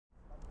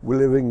We're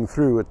living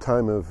through a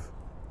time of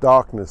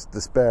darkness,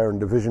 despair and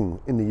division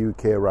in the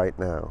UK right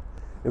now.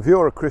 If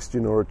you're a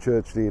Christian or a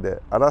church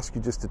leader, I'd ask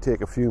you just to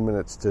take a few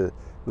minutes to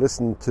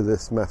listen to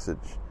this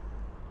message.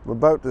 I'm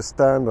about to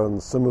stand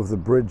on some of the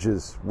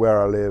bridges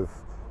where I live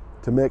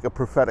to make a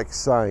prophetic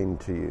sign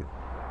to you.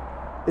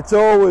 It's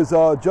always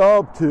our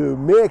job to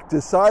make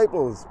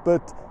disciples,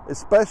 but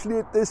especially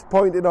at this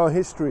point in our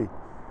history,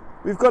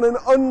 we've got an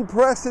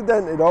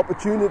unprecedented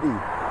opportunity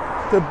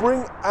to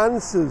bring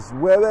answers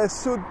where they're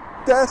so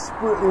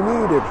desperately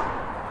needed.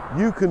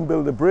 You can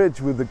build a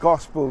bridge with the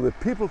gospel that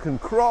people can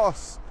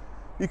cross.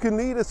 You can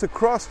lead us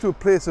across to a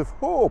place of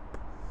hope,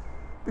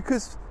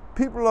 because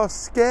people are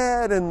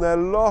scared and they're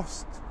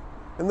lost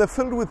and they're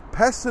filled with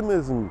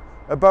pessimism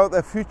about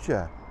their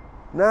future.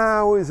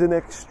 Now is an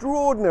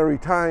extraordinary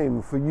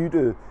time for you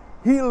to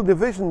heal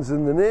divisions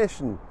in the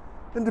nation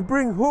and to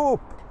bring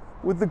hope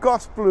with the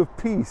gospel of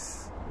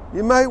peace.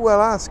 You might well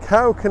ask,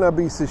 how can I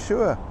be so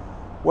sure?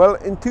 Well,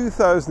 in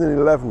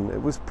 2011, it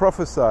was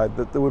prophesied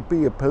that there would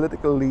be a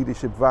political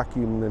leadership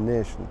vacuum in the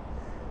nation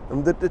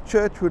and that the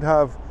church would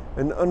have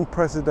an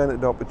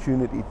unprecedented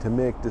opportunity to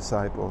make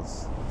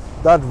disciples.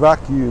 That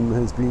vacuum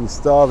has been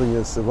starving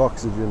us of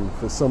oxygen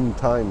for some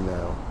time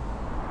now.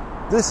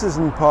 This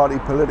isn't party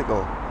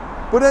political,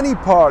 but any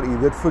party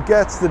that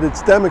forgets that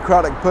its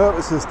democratic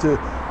purpose is to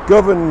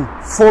govern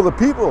for the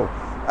people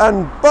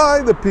and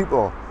by the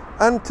people,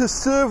 and to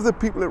serve the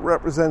people it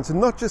represents,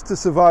 and not just to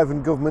survive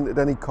in government at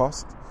any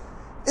cost,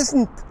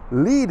 isn't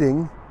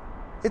leading,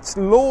 it's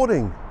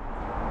lauding.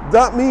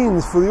 That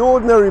means for the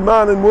ordinary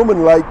man and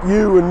woman like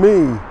you and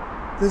me,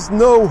 there's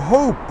no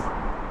hope.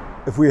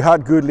 If we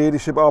had good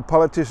leadership, our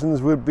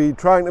politicians would be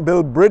trying to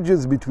build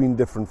bridges between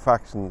different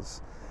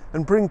factions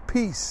and bring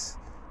peace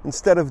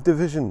instead of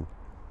division.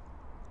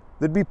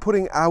 They'd be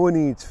putting our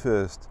needs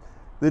first.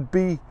 They'd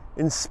be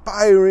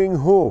inspiring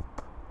hope.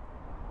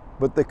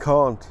 But they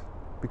can't,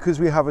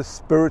 because we have a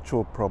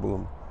spiritual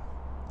problem,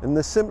 and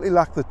they simply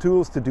lack the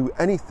tools to do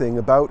anything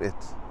about it.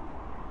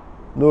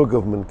 No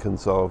government can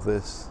solve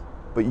this,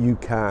 but you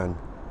can.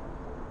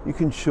 You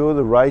can show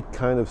the right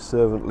kind of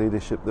servant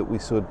leadership that we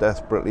so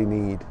desperately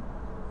need.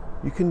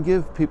 You can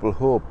give people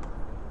hope.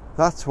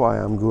 That's why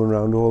I'm going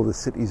around all the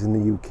cities in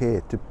the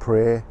UK to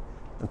pray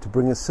and to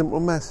bring a simple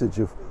message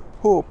of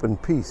hope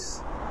and peace.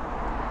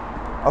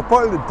 I've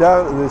boiled it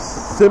down to this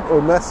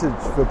simple message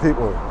for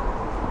people.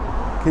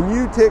 Can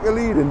you take a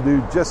lead and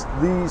do just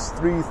these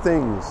three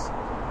things?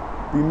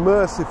 Be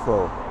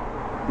merciful,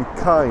 be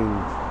kind,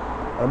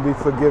 and be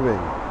forgiving.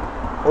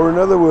 Or in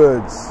other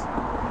words,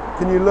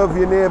 can you love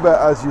your neighbour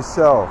as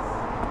yourself?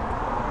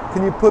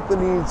 Can you put the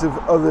needs of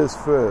others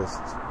first?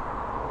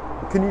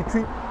 Can you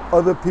treat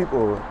other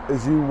people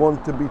as you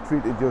want to be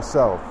treated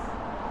yourself?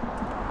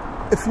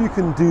 If you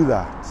can do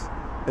that,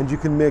 and you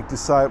can make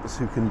disciples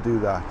who can do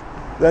that,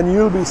 then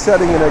you'll be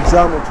setting an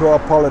example to our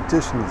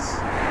politicians.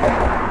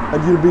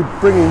 And you'll be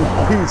bringing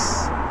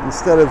peace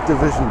instead of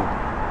division.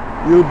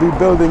 You'll be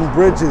building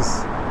bridges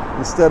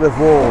instead of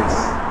walls.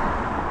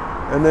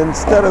 And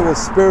instead of a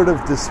spirit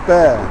of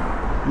despair,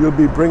 you'll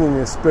be bringing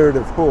a spirit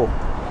of hope.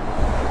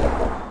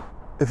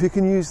 If you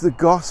can use the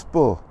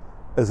gospel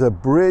as a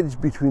bridge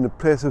between a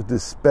place of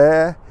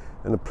despair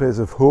and a place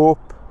of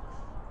hope,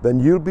 then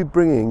you'll be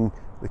bringing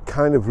the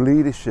kind of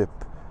leadership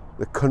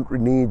the country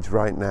needs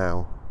right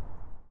now.